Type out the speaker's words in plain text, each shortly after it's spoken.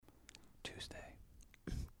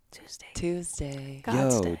Tuesday.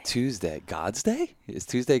 God's Yo, Day. Tuesday. God's Day? Is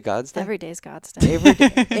Tuesday God's Day? Every day's God's Day.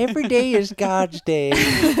 Every day is God's Day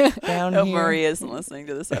down Oh, here. Marie isn't listening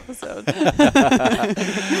to this episode.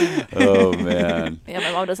 Oh, man. Yeah,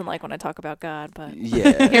 my mom doesn't like when I talk about God, but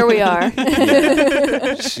Yeah. here we are.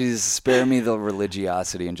 She's spare me the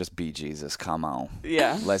religiosity and just be Jesus. Come on.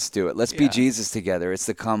 Yeah. Let's do it. Let's be Jesus together. It's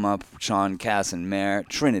the Come Up, Sean, Cass, and Mare,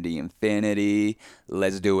 Trinity Infinity.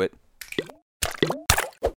 Let's do it.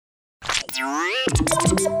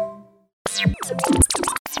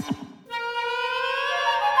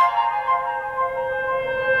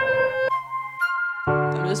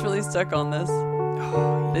 I'm just really stuck on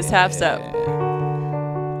this half step.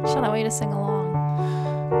 Sean, I want you to sing along.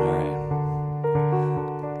 All right.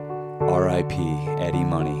 R.I.P. Eddie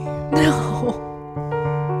Money. No.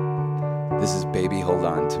 This is Baby Hold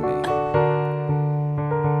On to Me.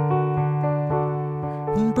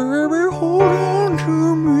 Baby, hold on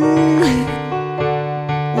to me.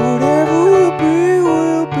 Whatever will be.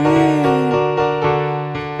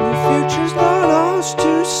 The future's not ours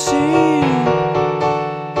to see.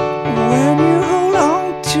 When you hold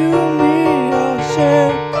on to me, I'll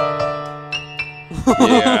say.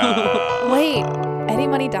 Yeah. Wait, Eddie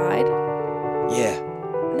Money died? Yeah.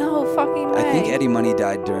 No fucking way. I think Eddie Money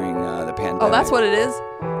died during the pandemic. Oh, that's what it is?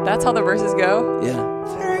 That's how the verses go? Yeah.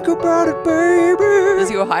 Think about it, baby. Does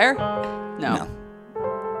he go higher? No. No.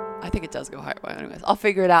 I think it does go higher. But anyways, I'll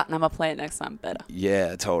figure it out and I'm going to play it next time better.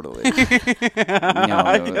 Yeah, totally. I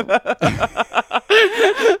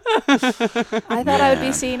thought I would be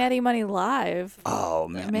Man. seeing Eddie Money live. Oh,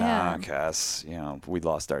 man. Nah, Man. Cass. We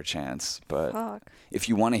lost our chance. But Fuck. if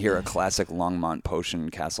you want to hear a classic Longmont Potion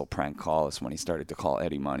Castle prank call, it's when he started to call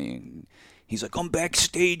Eddie Money. He's like, I'm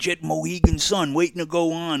backstage at Mohegan Sun waiting to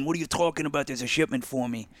go on. What are you talking about? There's a shipment for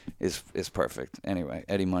me. It's perfect. Anyway,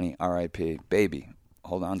 Eddie Money, R.I.P. Baby,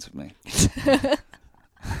 hold on to me.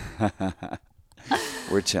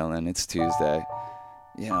 We're chilling. It's Tuesday.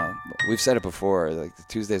 We've said it before. Like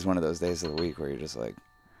Tuesday's one of those days of the week where you're just like,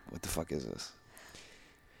 what the fuck is this?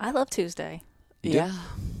 I love Tuesday. Yeah.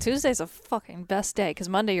 Tuesday's a fucking best day because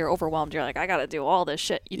Monday you're overwhelmed. You're like, I got to do all this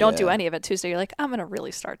shit. You don't do Yeah. any of it. Tuesday, you're like, I'm going to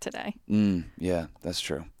really start today. Yeah, that's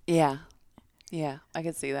true. Yeah. Yeah, I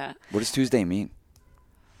can see that. What does Tuesday mean?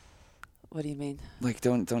 What do you mean? Like,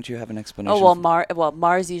 don't you have an explanation? Oh, well,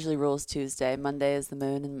 Mars usually rules Tuesday. Monday is the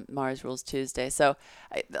moon, and Mars rules Tuesday. So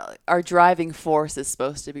our driving force is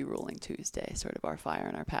supposed to be ruling Tuesday, sort of our fire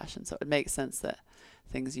and our passion. So it makes sense that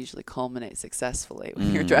things usually culminate successfully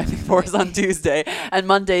when you're driving force on Tuesday. And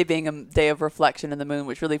Monday being a day of reflection in the moon,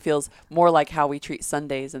 which really feels more like how we treat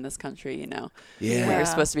Sundays in this country, Yeah. Where you're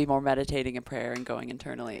supposed to be more meditating and prayer and going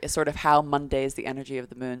internally. It's sort of how Mondays, the energy of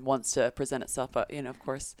the moon, wants to present itself. But, of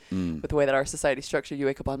course, with the way that our society's structured, you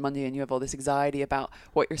wake up on Monday and you have all this anxiety about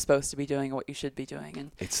what you're supposed to be doing and what you should be doing.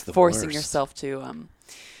 And It's the forcing worst. yourself to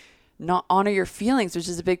not honor your feelings, which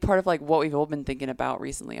is a big part of like what we've all been thinking about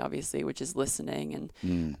recently, obviously, which is listening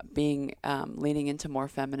and being leaning into more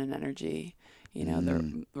feminine energy,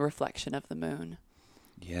 the reflection of the moon.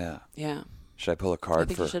 Yeah. Yeah. Should I pull a I card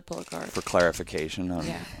think for you should pull a card. for clarification on,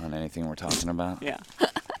 Yeah. on anything we're talking about? Yeah.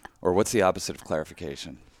 Or what's the opposite of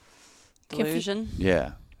clarification? Delusion.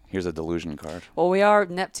 Yeah. Here's a delusion card. Well, we are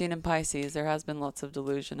Neptune and Pisces. There has been lots of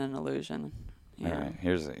delusion and illusion. Yeah. All right.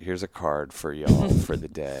 Here's a card for y'all for the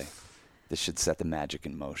day. This should set the magic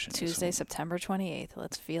in motion. Tuesday, September 28th.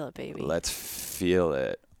 Let's feel it, baby. Let's feel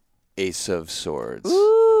it. Ace of Swords.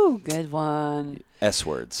 Ooh, good one. S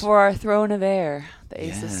words. For our throne of air, the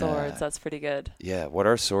Ace of Yeah. Swords. That's pretty good. Yeah. What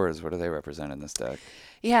are swords? What do they represent in this deck?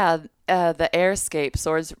 Yeah, the airscape.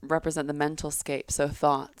 Swords represent the mental scape, so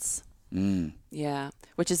thoughts. Yeah,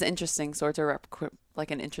 which is interesting. Swords are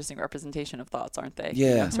like an interesting representation of thoughts, aren't they?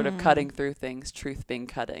 Yeah. Sort of cutting through things, truth being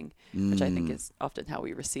cutting, which I think is often how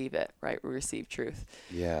we receive it, right? We receive truth.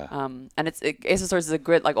 Yeah. And Ace of Swords is a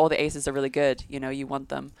good, like all the aces are really good. You want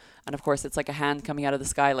them. And of course, it's like a hand coming out of the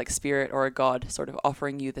sky, like spirit or a god sort of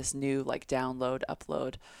offering you this new like download,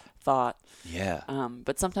 upload thought. Yeah.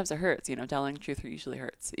 But sometimes it hurts, telling the truth usually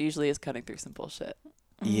hurts. It usually is cutting through some bullshit.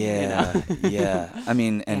 Yeah, yeah. I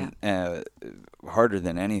mean, and harder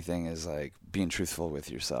than anything is like being truthful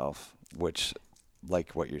with yourself, which,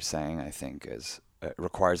 like what you're saying, I think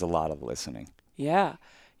requires a lot of listening. Yeah,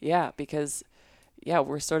 because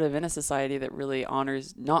we're sort of in a society that really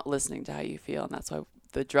honors not listening to how you feel, and that's why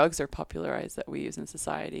the drugs are popularized that we use in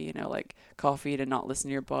society, like coffee to not listen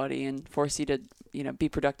to your body and force you to, be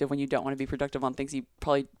productive when you don't want to be productive on things you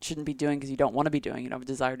probably shouldn't be doing because you don't want to be doing, you don't have a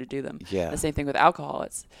desire to do them. Yeah. The same thing with alcohol.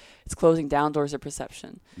 It's closing down doors of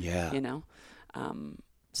perception. Yeah.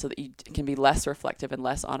 So that you can be less reflective and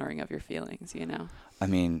less honoring of your feelings, I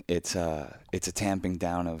mean, it's a tamping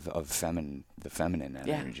down of the feminine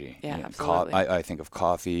Yeah. energy. Yeah, You know, absolutely. I think of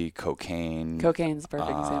coffee, cocaine, Cocaine's a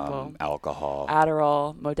perfect example. alcohol.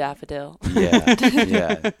 Adderall, modafinil.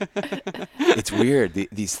 Yeah. It's weird.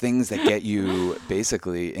 These things that get you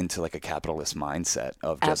basically into like a capitalist mindset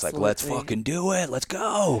of just like, let's Absolutely. fucking do it. Let's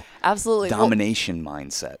go. Absolutely. Well, Domination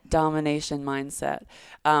mindset. domination mindset.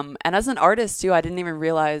 And as an artist too, I didn't even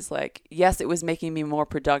realize, like, yes, it was making me more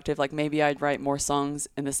productive. Like maybe I'd write more songs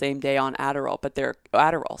in the same day on Adderall, but they're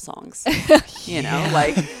Adderall songs. You know,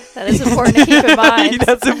 like That is important to keep in mind.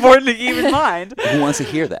 that's important to keep in mind. Who wants to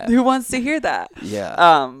hear that? Who wants to hear that?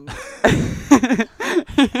 Yeah.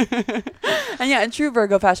 And yeah, in true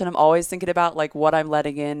Virgo fashion, I'm always thinking about like what I'm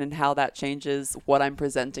letting in and how that changes what I'm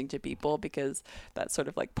presenting to people, because that's sort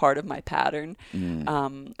of like part of my pattern.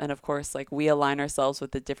 And of course, like we align ourselves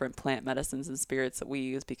with the different plant medicines and spirits that we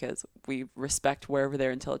use because we respect wherever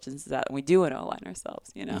their intelligence is at, and we do want to align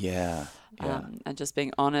ourselves, you know? Yeah. And just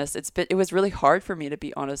being honest. It was really hard for me to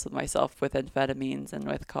be honest with myself with amphetamines and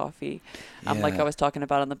with coffee. Like Yeah. I was talking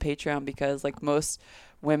about on the Patreon, because like most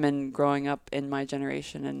women growing up in my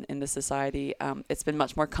generation and in the society, it's been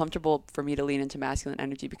much more comfortable for me to lean into masculine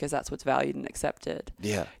energy because that's what's valued and accepted.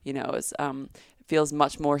 Yeah. You know, it feels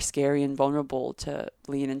much more scary and vulnerable to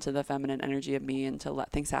lean into the feminine energy of me and to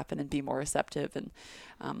let things happen and be more receptive. And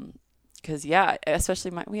because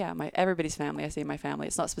especially my everybody's family. I say my family.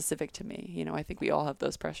 It's not specific to me. You know, I think we all have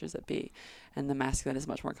those pressures that be, and the masculine is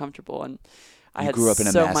much more comfortable. And I You had grew up in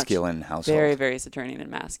a so masculine much, household. very, very Saturnian and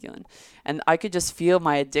masculine, and I could just feel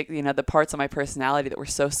my the parts of my personality that were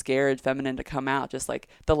so scared, feminine, to come out. Just like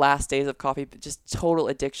the last days of coffee, just total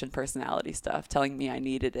addiction personality stuff, telling me I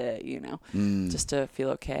needed it. You know, just to feel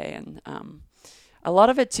okay. And a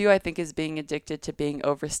lot of it too, I think, is being addicted to being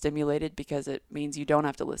overstimulated, because it means you don't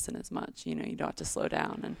have to listen as much. You know, you don't have to slow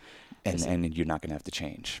down, and you're not going to have to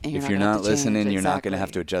change. And you're If not you're gonna have not to change, listening, you're not going to have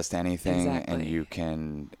exactly. to adjust anything, and Exactly. you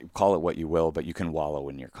can call it what you will, but you can wallow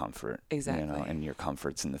in your comfort. Exactly. You know, and your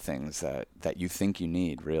comforts in the things that you think you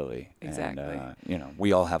need, really. Exactly. And, you know,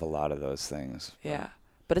 we all have a lot of those things. yeah.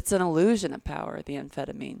 But it's an illusion of power, the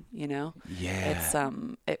amphetamine. You know.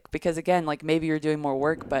 Yeah. It's because again, like maybe you're doing more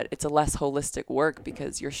work, but it's a less holistic work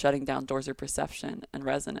because you're shutting down doors of perception and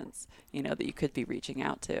resonance, you know, that you could be reaching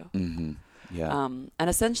out to. Mm-hmm. Yeah. And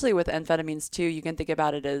essentially with amphetamines too, you can think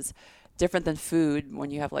about it as different than food. When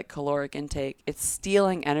you have like caloric intake, it's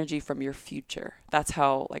stealing energy from your future. That's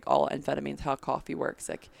how like all amphetamines, how coffee works.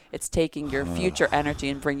 Like it's taking your future energy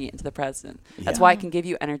and bringing it into the present. That's Yeah. why it can give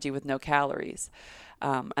you energy with no calories.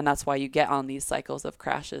 And that's why you get on these cycles of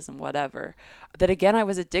crashes and whatever. That again, I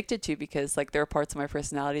was addicted to, because like there are parts of my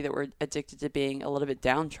personality that were addicted to being a little bit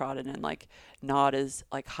downtrodden and like not as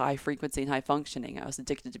like high frequency and high functioning. I was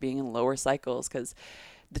addicted to being in lower cycles, because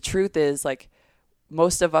the truth is like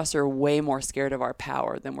most of us are way more scared of our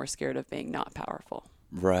power than we're scared of being not powerful.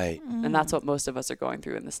 Right. And that's what most of us are going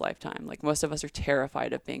through in this lifetime. Like most of us are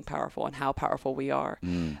terrified of being powerful and how powerful we are,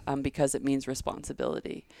 because it means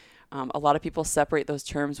responsibility. A lot of people separate those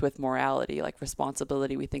terms with morality. Like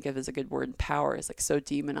responsibility, we think of as a good word, and power is like so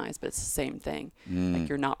demonized, but it's the same thing. Like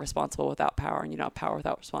you're not responsible without power, and you don't have power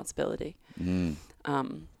without responsibility.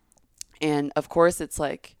 And of course, it's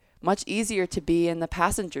like much easier to be in the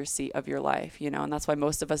passenger seat of your life, you know, and that's why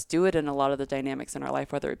most of us do it in a lot of the dynamics in our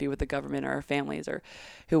life, whether it be with the government or our families or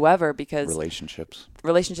whoever, because Relationships.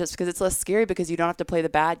 because it's less scary, because you don't have to play the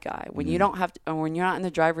bad guy. When you don't have to, when you're not in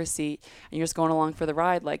the driver's seat and you're just going along for the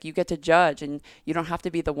ride, like you get to judge, and you don't have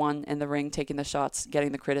to be the one in the ring taking the shots,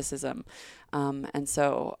 getting the criticism. And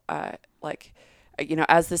so like, you know,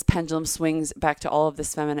 as this pendulum swings back to all of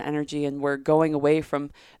this feminine energy, and we're going away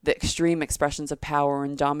from the extreme expressions of power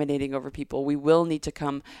and dominating over people, we will need to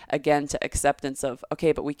come again to acceptance of,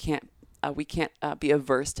 okay, but we can't be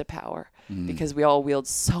averse to power, because we all wield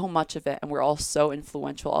so much of it, and we're all so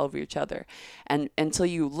influential all over each other. And until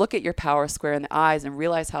you look at your power square in the eyes and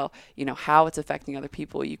realize how, you know, how it's affecting other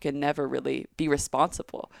people, you can never really be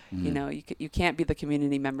responsible. You know, you can't be the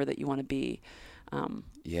community member that you want to be.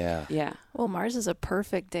 Yeah. Well, Mars is a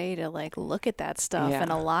perfect day to like look at that stuff Yeah.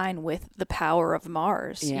 and align with the power of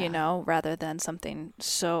Mars, Yeah. you know, rather than something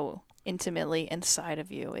so intimately inside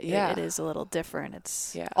of you. Yeah. It is a little different.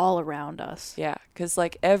 It's Yeah. all around us. Yeah, because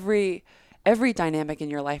like every dynamic in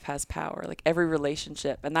your life has power, like every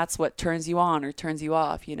relationship, and that's what turns you on or turns you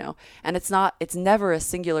off, you know. And it's never a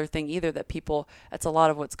singular thing either. That's a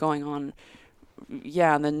lot of what's going on.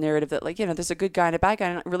 Yeah, and the narrative that like, you know, there's a good guy and a bad guy.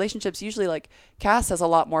 And relationships usually, like Cass has a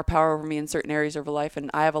lot more power over me in certain areas of her life, and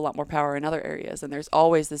I have a lot more power in other areas. And there's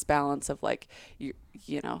always this balance of like, you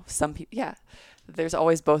know, some people, yeah. there's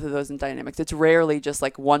always both of those in dynamics. It's rarely just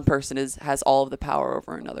like one person has all of the power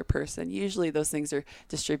over another person. Usually those things are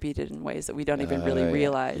distributed in ways that we don't even really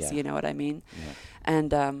realize. yeah. You know what I mean? Yeah.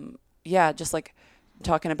 And just like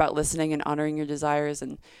talking about listening and honoring your desires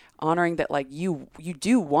and honoring that like you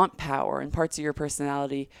do want power, and parts of your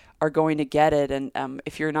personality are going to get it. And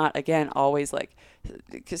if you're not, again, always like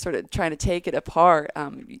sort of trying to take it apart,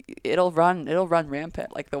 it'll run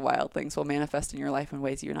rampant. Like the wild things will manifest in your life in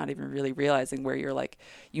ways you're not even really realizing, where you're like,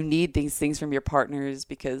 you need these things from your partners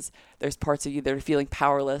because there's parts of you that are feeling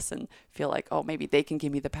powerless and feel like, oh, maybe they can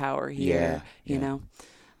give me the power here, you know?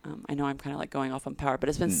 I know I'm kind of like going off on power, but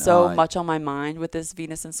it's been so much on my mind with this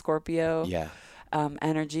Venus and Scorpio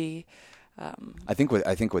energy. I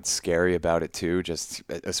think what's scary about it too, just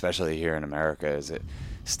especially here in America, is it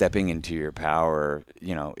stepping into your power.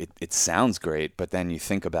 You know, it sounds great, but then you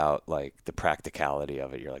think about like the practicality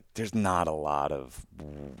of it. You're like, there's not a lot of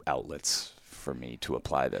outlets for me to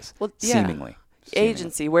apply this. Well, seemingly.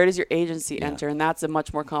 Agency. Where does your agency enter? And that's a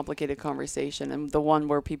much more complicated conversation, and the one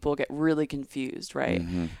where people get really confused, right?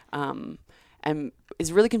 And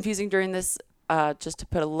is really confusing during this. Just to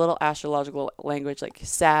put a little astrological language, like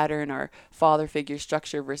Saturn, our father figure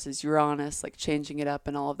structure, versus Uranus, like changing it up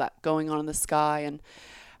and all of that going on in the sky, and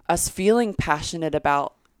us feeling passionate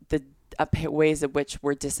about the ways in which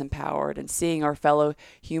we're disempowered, and seeing our fellow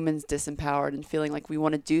humans disempowered and feeling like we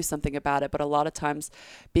want to do something about it, but a lot of times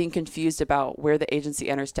being confused about where the agency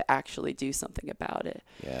enters to actually do something about it.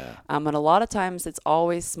 And a lot of times it's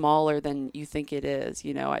always smaller than you think it is.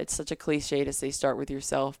 You know, it's such a cliche to say start with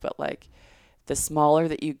yourself, but like, the smaller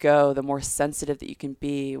that you go, the more sensitive that you can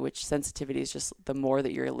be, which sensitivity is just the more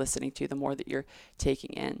that you're listening to, the more that you're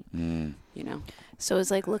taking in, you know? So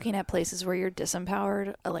it's like looking at places where you're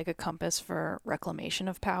disempowered, like a compass for reclamation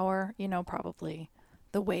of power, you know, probably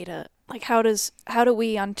the way to, like, how do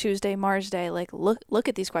we on Tuesday, Mars Day, like look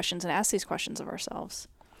at these questions and ask these questions of ourselves?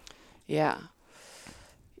 Yeah.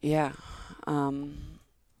 How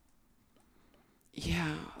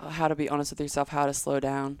to be honest with yourself, how to slow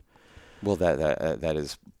down. Well, that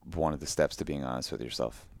is one of the steps to being honest with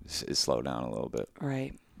yourself, is slow down a little bit.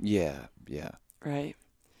 Right. Yeah. Right.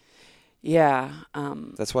 Yeah.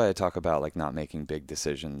 That's why I talk about like not making big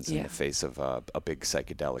decisions in the face of a big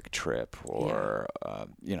psychedelic trip, or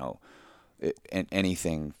you know,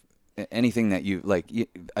 anything that you like.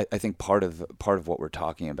 I think part of what we're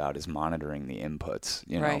talking about is monitoring the inputs.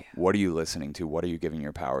 You know, what are you listening to? What are you giving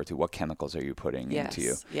your power to? What chemicals are you putting into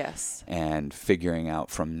you? Yes. And figuring out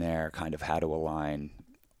from there kind of how to align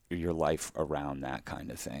your life around that kind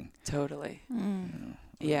of thing. Totally. You know?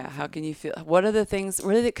 Yeah. How can you feel? What are the things?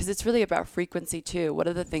 Because it's really about frequency too. What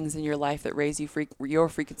are the things in your life that raise your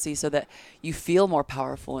frequency so that you feel more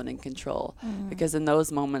powerful and in control? Because in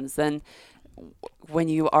those moments, then, when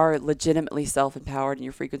you are legitimately self-empowered and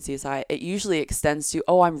your frequency is high, it usually extends to,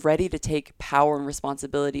 oh, I'm ready to take power and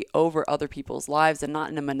responsibility over other people's lives, and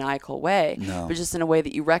not in a maniacal way, but just in a way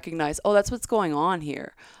that you recognize, oh, that's what's going on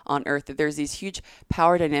here on Earth. That there's these huge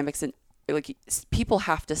power dynamics, and like people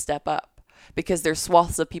have to step up, because there's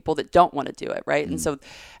swaths of people that don't want to do it, right? And so,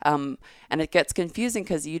 and it gets confusing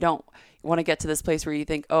because you don't want to get to this place where you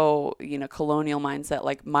think, oh, you know, colonial mindset,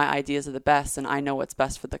 like my ideas are the best and I know what's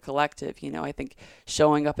best for the collective. You know, I think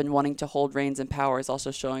showing up and wanting to hold reins and power is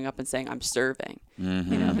also showing up and saying, I'm serving. You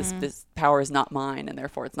know, this power is not mine, and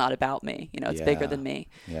therefore it's not about me. You know, it's bigger than me.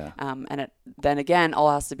 And then again,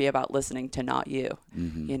 all has to be about listening to not you,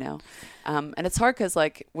 you know. And it's hard because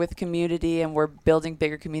like with community, and we're building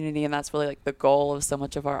bigger community, and that's really like the goal of so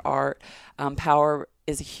much of our art. Power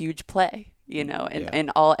is a huge play. You know,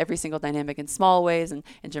 in every single dynamic, in small ways and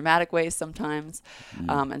in dramatic ways sometimes.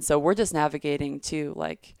 And so we're just navigating to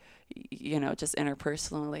like, you know, just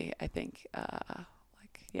interpersonally, I think,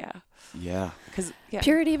 because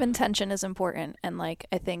purity of intention is important. And like,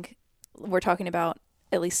 I think we're talking about,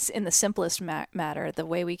 at least in the simplest matter, the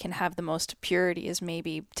way we can have the most purity is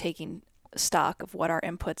maybe taking stock of what our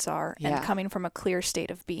inputs are and coming from a clear state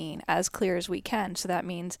of being, as clear as we can. So that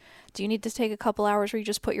means, do you need to take a couple hours where you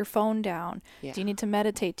just put your phone down? Do you need to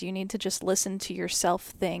meditate? Do you need to just listen to yourself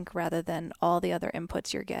think rather than all the other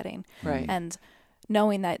inputs you're getting? And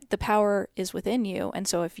knowing that the power is within you. And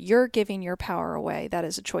so if you're giving your power away, that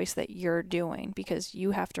is a choice that you're doing, because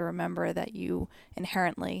you have to remember that you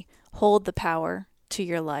inherently hold the power to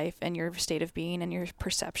your life and your state of being and your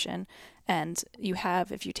perception. And you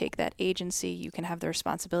have, if you take that agency, you can have the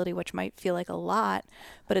responsibility, which might feel like a lot,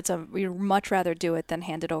 but we'd much rather do it than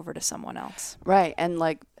hand it over to someone else. Right. And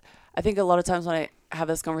like, I think a lot of times when I have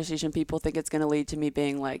this conversation, people think it's going to lead to me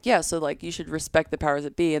being like, yeah, so like you should respect the powers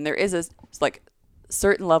that be. And there is this like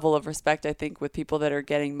certain level of respect, I think, with people that are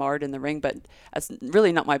getting marred in the ring, but that's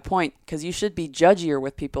really not my point, because you should be judgier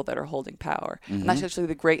with people that are holding power. And that's actually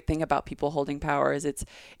the great thing about people holding power is it's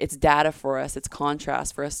data for us, it's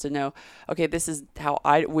contrast for us to know, okay, this is how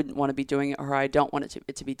I wouldn't want to be doing it, or I don't want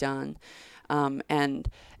it to be done. And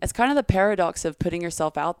it's kind of the paradox of putting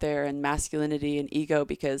yourself out there and masculinity and ego,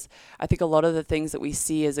 because I think a lot of the things that we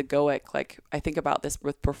see as egoic, like I think about this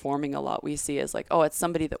with performing a lot, we see as like, oh, it's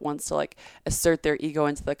somebody that wants to like assert their ego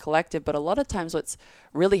into the collective. But a lot of times what's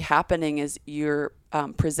really happening is you're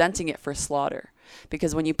presenting it for slaughter.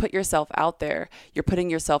 Because when you put yourself out there, you're putting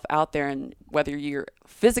yourself out there, and whether you're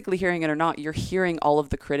physically hearing it or not, you're hearing all of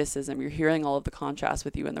the criticism, you're hearing all of the contrast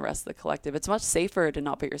with you and the rest of the collective. It's much safer to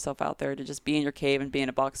not put yourself out there, to just be in your cave and be in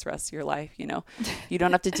a box the rest of your life, you know. You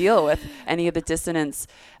don't have to deal with any of the dissonance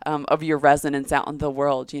of your resonance out in the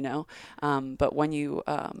world, you know. But when you,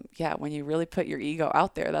 when you really put your ego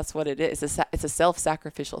out there, that's what it is. It's a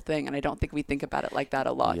self-sacrificial thing, and I don't think we think about it like that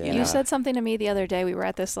a lot. Yeah. You know? You said something to me the other day. We were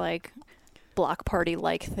at this like block party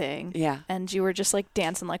like thing. Yeah. And you were just like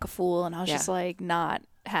dancing like a fool, and I was Yeah. just like not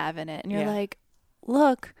having it. And you're Yeah. like,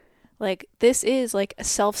 look, like this is like a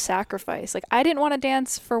self-sacrifice. Like I didn't want to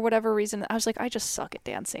dance for whatever reason. I was like, I just suck at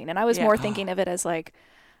dancing. And I was Yeah. more thinking of it as like,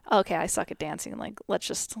 okay, I suck at dancing. Like let's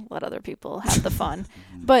just let other people have the fun.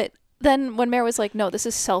 But then when Mare was like, no, this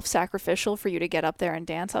is self-sacrificial for you to get up there and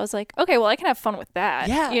dance, I was like, okay, well, I can have fun with that.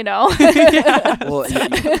 Yeah. You know? Well,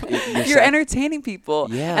 You're entertaining people.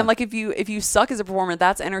 Yeah. And like if you suck as a performer,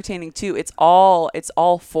 that's entertaining too. It's all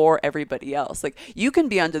for everybody else. Like you can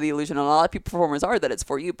be under the illusion, and a lot of people performers are, that it's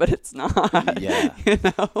for you, but it's not. Yeah. You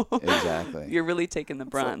know? Exactly. You're really taking the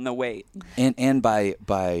brunt and the weight. And by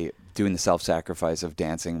doing the self-sacrifice of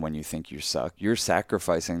dancing when you think you suck, you're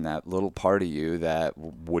sacrificing that little part of you that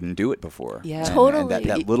wouldn't do it before. Yeah. And Totally.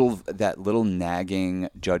 that little nagging,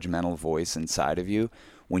 judgmental voice inside of you,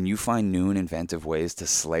 when you find new and inventive ways to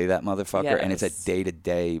slay that motherfucker, and it's a Yes.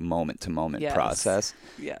 day-to-day, moment-to-moment Yes. process,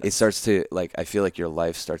 Yes. it starts to, like, I feel like your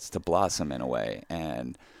life starts to blossom in a way.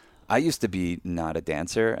 And I used to be not a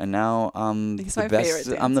dancer, and now I'm He's the my best.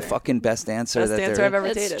 favorite I'm the dancer. fucking best dancer Best that dancer there I've ever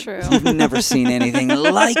It's dated. true. You've never seen anything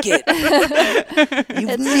like it. You've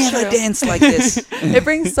It's never true. danced like this. It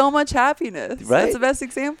brings so much happiness. Right? That's the best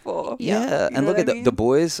example. Yeah, You and know look what at I mean? the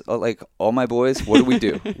boys, like all my boys, what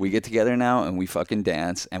do? We get together now and we fucking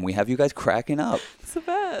dance, and we have you guys cracking up. It's the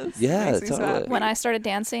best. Yeah, Makes me so totally. happy. When I started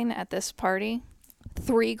dancing at this party,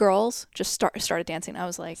 3 girls just started dancing. I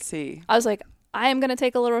was like, I am going to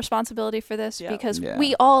take a little responsibility for this, Yeah. because Yeah.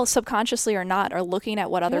 we all subconsciously are looking at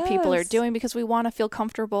what other people are Yes. doing, because we want to feel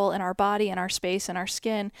comfortable in our body and our space and our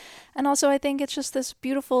skin. And also I think it's just this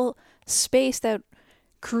beautiful space, that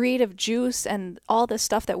creative juice and all this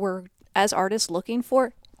stuff that we're as artists looking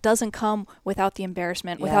for doesn't come without the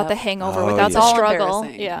embarrassment, without the Yep. hangover, Oh, without yeah. the All struggle.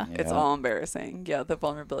 embarrassing. Yeah. It's Yeah. all embarrassing. Yeah, the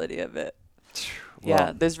vulnerability of it. Well,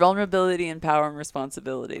 Yeah, there's vulnerability and power and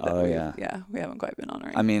responsibility that Oh, we yeah. we haven't quite been on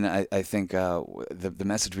right. I mean, I think the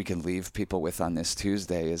message we can leave people with on this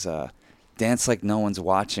Tuesday is dance like no one's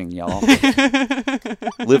watching, y'all.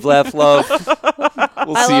 Live, laugh, love.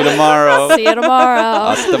 We'll see you tomorrow. See you tomorrow.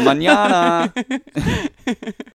 Hasta mañana.